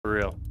For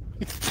real.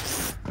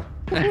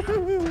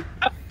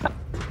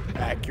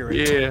 Accurate.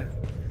 Yeah.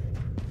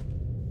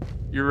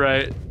 You're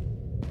right.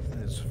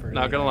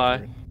 Not gonna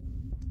lie.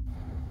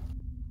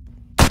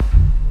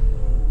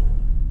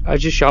 I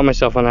just shot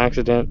myself on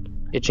accident,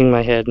 itching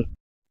my head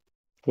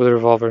with a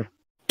revolver.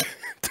 Did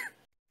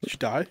you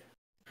die?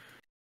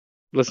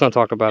 Let's not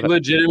talk about it.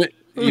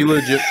 You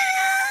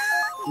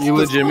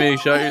legitimately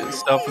shot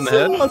yourself in the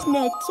head? Let's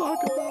not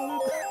talk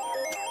about it.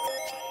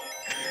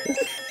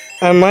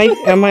 I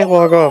might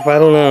log off. I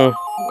don't know.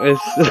 It's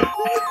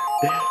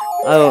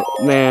oh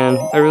man,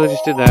 I really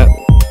just did that.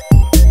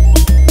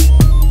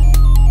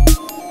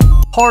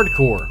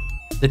 Hardcore.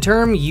 The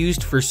term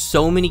used for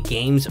so many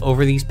games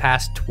over these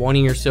past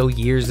 20 or so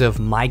years of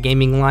my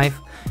gaming life.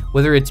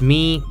 Whether it's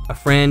me, a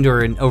friend,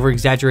 or an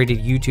over-exaggerated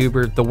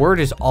YouTuber, the word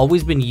has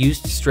always been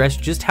used to stress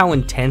just how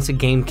intense a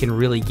game can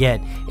really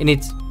get. And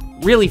it's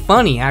really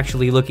funny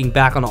actually looking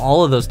back on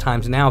all of those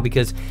times now,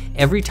 because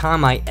every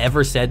time I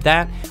ever said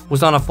that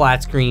was on a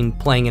flat screen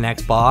playing an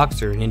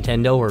Xbox or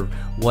Nintendo or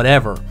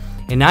whatever.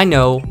 And I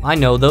know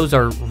those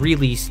are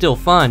really still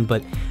fun,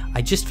 but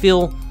I just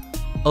feel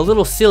a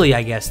little silly,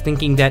 I guess,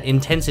 thinking that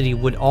intensity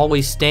would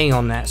always stay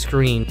on that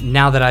screen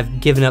now that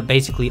I've given up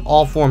basically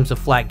all forms of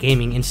flat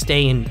gaming and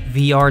stay in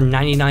VR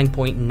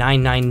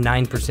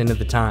 99.999% of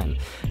the time.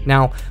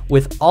 Now,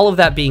 with all of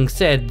that being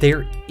said,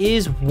 there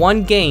is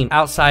one game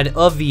outside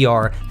of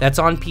VR that's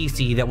on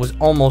PC that was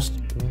almost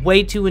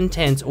way too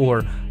intense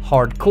or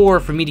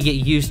hardcore for me to get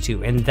used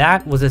to, and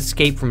that was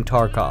Escape from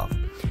Tarkov.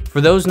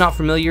 For those not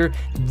familiar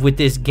with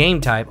this game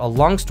type, a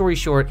long story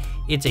short,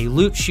 it's a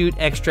loot, shoot,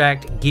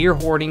 extract, gear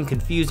hoarding,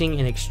 confusing,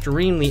 and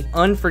extremely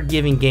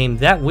unforgiving game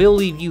that will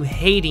leave you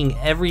hating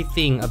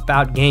everything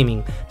about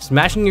gaming,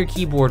 smashing your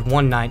keyboard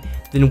one night,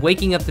 then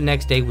waking up the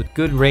next day with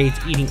good raids,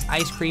 eating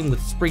ice cream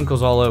with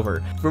sprinkles all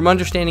over. From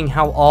understanding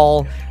how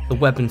all the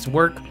weapons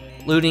work,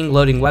 looting,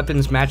 loading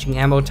weapons, matching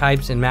ammo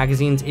types and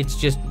magazines, it's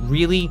just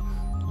really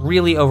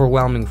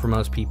overwhelming for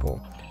most people.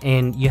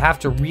 And you have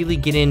to really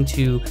get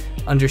into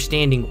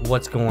understanding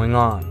what's going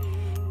on.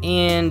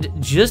 And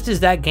just as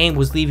that game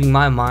was leaving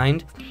my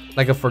mind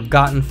like a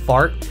forgotten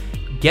fart,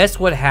 guess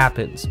what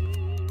happens?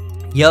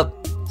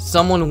 Yup,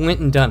 someone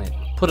went and done it.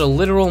 Put a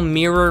literal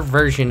mirror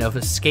version of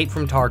Escape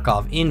from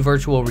Tarkov in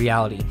virtual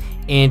reality.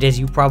 And as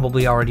you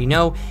probably already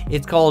know,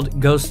 it's called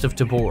Ghosts of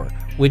Tabor,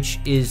 which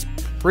is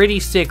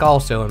pretty sick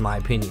also in my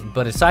opinion.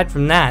 But aside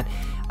from that,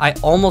 I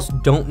almost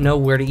don't know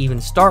where to even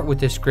start with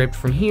this script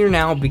from here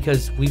now,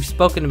 because we've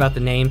spoken about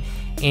the name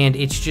and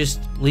it's just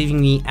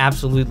leaving me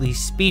absolutely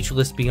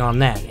speechless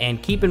beyond that.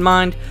 And keep in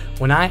mind,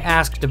 when I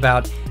asked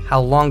about how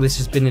long this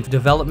has been in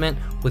development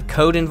with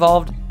code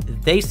involved,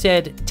 they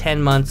said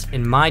 10 months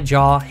and my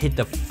jaw hit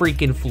the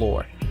freaking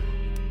floor.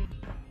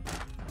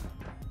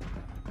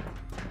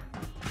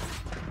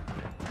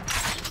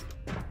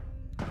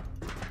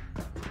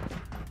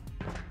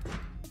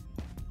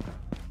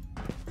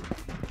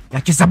 Ja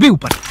cię zabił,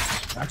 pan!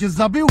 Ja cię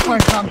zabił, pan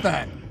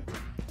tamten!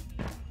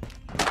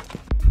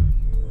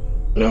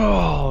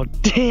 Oh,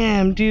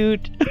 damn,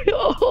 dude.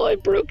 Oh, I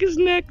broke his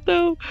neck,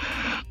 though.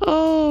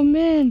 Oh,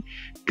 man.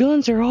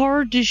 Guns are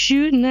hard to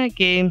shoot in that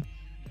game.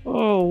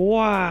 Oh,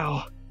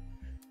 wow.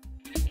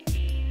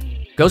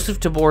 Ghosts of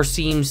Tabor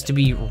seems to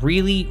be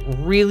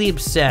really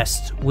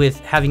obsessed with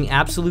having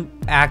absolute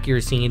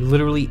accuracy in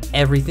literally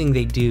everything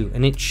they do,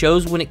 and it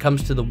shows when it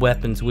comes to the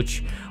weapons,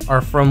 which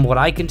are, from what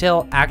I can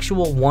tell,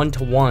 actual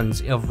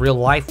one-to-ones of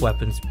real-life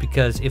weapons,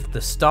 because if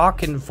the stock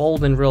can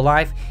fold in real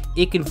life,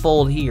 it can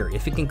fold here.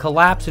 If it can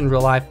collapse in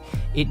real life,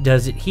 it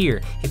does it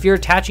here. If you're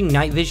attaching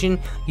night vision,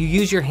 you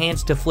use your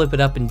hands to flip it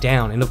up and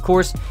down, and of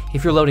course,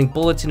 if you're loading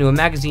bullets into a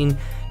magazine,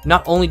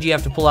 not only do you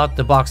have to pull out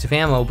the box of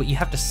ammo, but you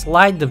have to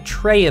slide the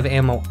tray of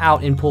ammo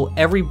out and pull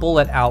every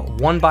bullet out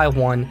one by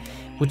one,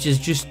 which is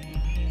just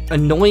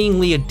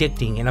annoyingly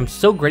addicting, and I'm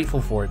so grateful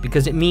for it,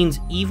 because it means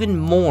even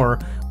more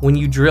when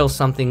you drill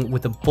something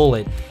with a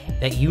bullet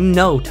that you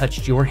know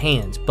touched your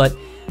hands. But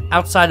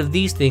outside of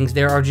these things,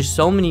 there are just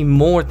so many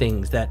more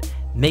things that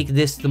make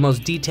this the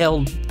most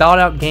detailed,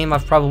 thought-out game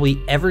I've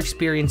probably ever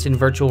experienced in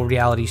virtual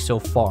reality so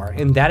far,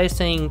 and that is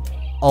saying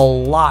a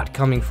lot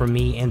coming from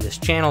me and this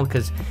channel,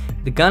 because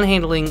the gun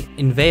handling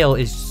in Vale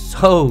is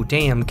so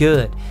damn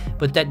good,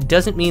 but that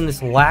doesn't mean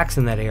this lacks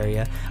in that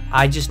area.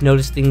 I just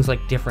noticed things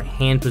like different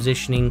hand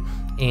positioning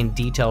and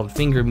detailed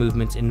finger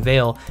movements in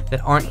Vale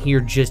that aren't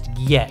here just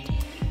yet.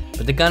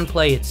 But the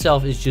gunplay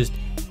itself is just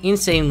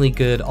insanely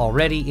good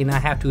already, and I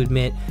have to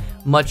admit,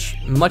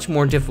 much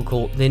more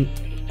difficult than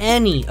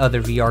any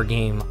other VR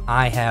game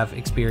I have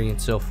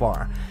experienced so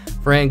far.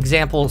 For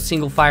example,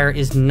 single fire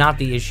is not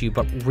the issue,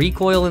 but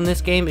recoil in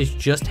this game is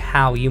just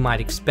how you might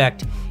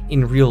expect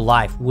in real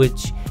life,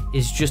 which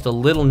is just a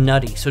little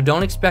nutty. So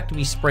don't expect to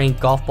be spraying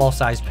golf ball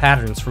sized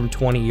patterns from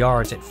 20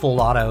 yards at full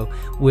auto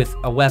with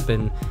a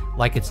weapon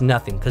like it's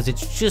nothing, because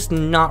it's just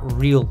not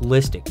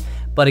realistic.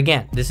 But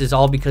again, this is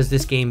all because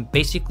this game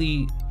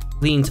basically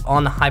leans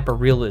on the hyper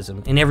realism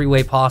in every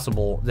way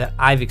possible that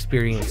I've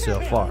experienced so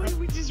far.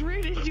 We just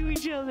ran into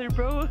each other,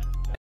 bro.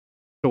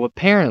 So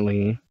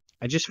apparently,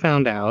 I just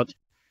found out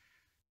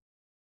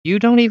you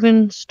don't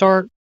even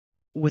start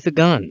with a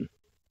gun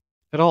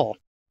at all.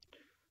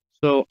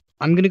 So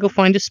I'm gonna go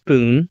find a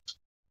spoon,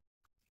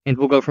 and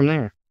we'll go from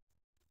there.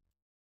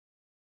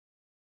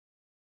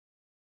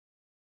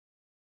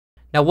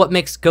 Now, what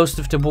makes Ghosts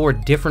of Tabor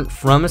different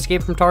from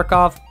Escape from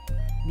Tarkov?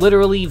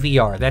 Literally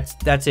VR,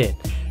 that's it.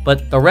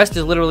 But the rest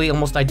is literally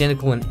almost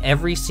identical in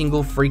every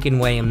single freaking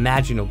way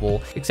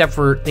imaginable, except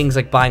for things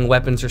like buying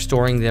weapons or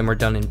storing them are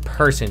done in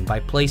person, by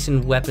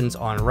placing weapons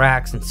on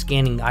racks and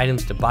scanning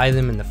items to buy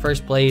them in the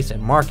first place at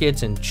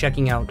markets and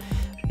checking out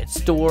at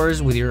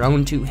stores with your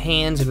own two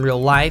hands in real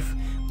life,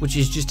 which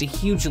is just a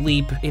huge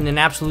leap in an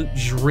absolute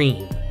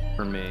dream.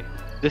 For me.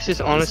 This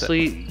is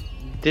honestly,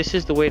 this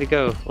is the way to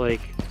go. Like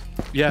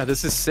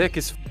this is sick.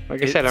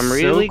 I said, I'm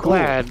really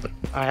glad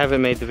I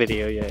haven't made the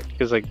video yet,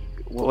 because like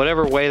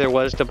whatever way there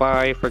was to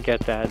buy, forget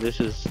that. This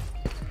is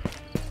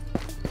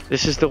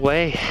the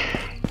way.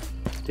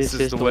 This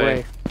is the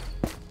way.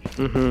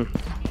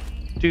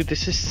 Dude,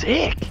 this is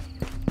sick.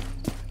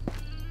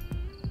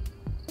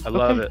 I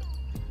love it.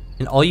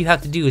 And all you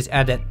have to do is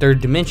add that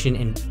third dimension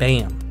and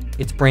bam,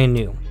 it's brand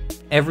new.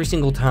 Every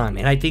single time.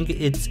 And I think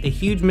it's a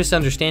huge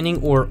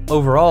misunderstanding, or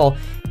overall,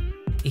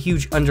 a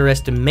huge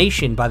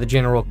underestimation by the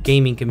general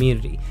gaming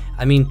community.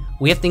 I mean,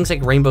 we have things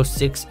like Rainbow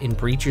Six in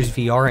Breachers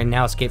VR and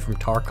now Escape from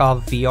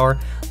Tarkov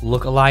VR,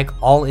 lookalike,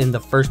 all in the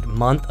first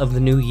month of the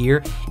new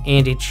year,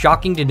 and it's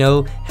shocking to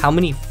know how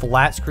many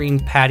flat screen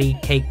patty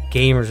cake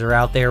gamers are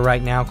out there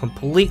right now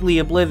completely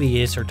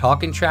oblivious or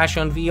talking trash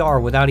on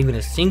VR without even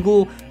a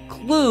single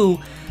clue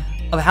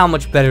of how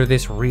much better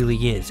this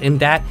really is. And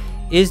that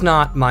is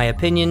not my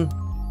opinion.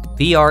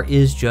 VR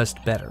is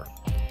just better.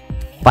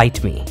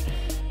 Fight me.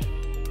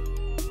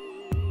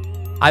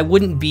 I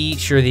wouldn't be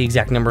sure the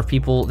exact number of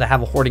people that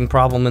have a hoarding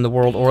problem in the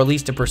world, or at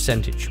least a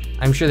percentage.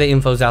 I'm sure the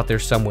info's out there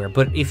somewhere,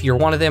 but if you're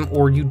one of them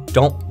or you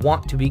don't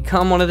want to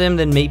become one of them,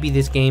 then maybe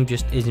this game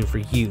just isn't for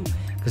you.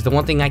 Because the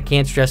one thing I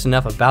can't stress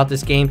enough about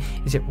this game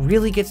is it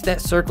really gets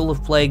that circle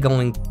of play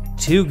going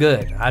too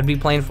good. I'd be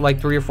playing for like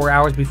 3 or 4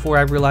 hours before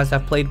I realized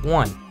I've played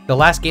one. The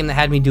last game that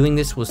had me doing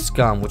this was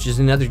Scum, which is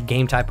another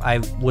game type I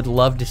would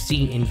love to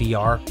see in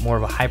VR, more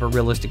of a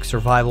hyper-realistic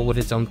survival with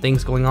its own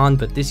things going on,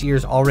 but this year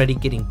is already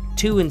getting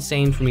too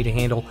insane for me to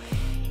handle.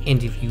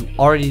 And if you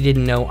already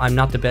didn't know, I'm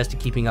not the best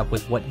at keeping up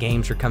with what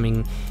games are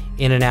coming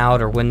in and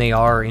out or when they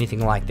are or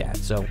anything like that.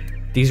 So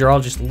these are all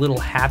just little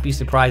happy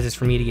surprises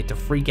for me to get to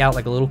freak out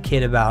like a little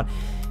kid about,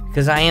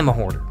 because I am a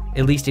hoarder,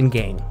 at least in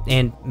game,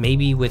 and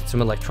maybe with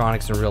some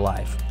electronics in real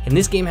life. And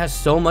this game has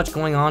so much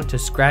going on to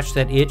scratch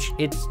that itch,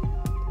 it's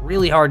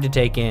really hard to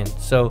take in.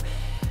 So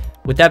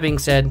with that being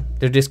said,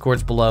 their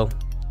Discord's below,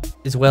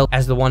 as well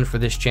as the one for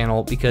this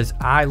channel, because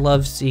I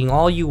love seeing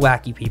all you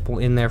wacky people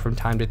in there from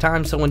time to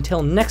time. So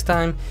until next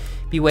time,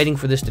 be waiting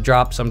for this to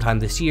drop sometime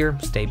this year.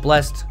 Stay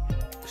blessed,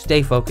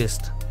 stay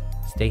focused,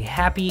 stay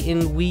happy,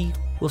 and we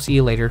will see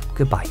you later.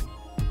 Goodbye.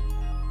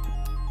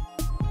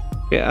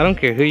 Yeah, I don't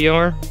care who you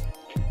are.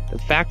 The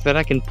fact that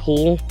I can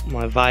pull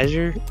my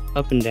visor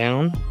up and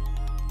down.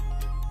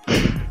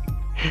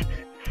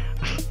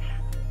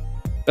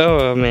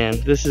 Oh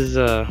man, this is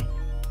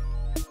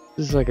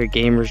like a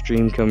gamer's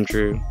dream come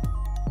true.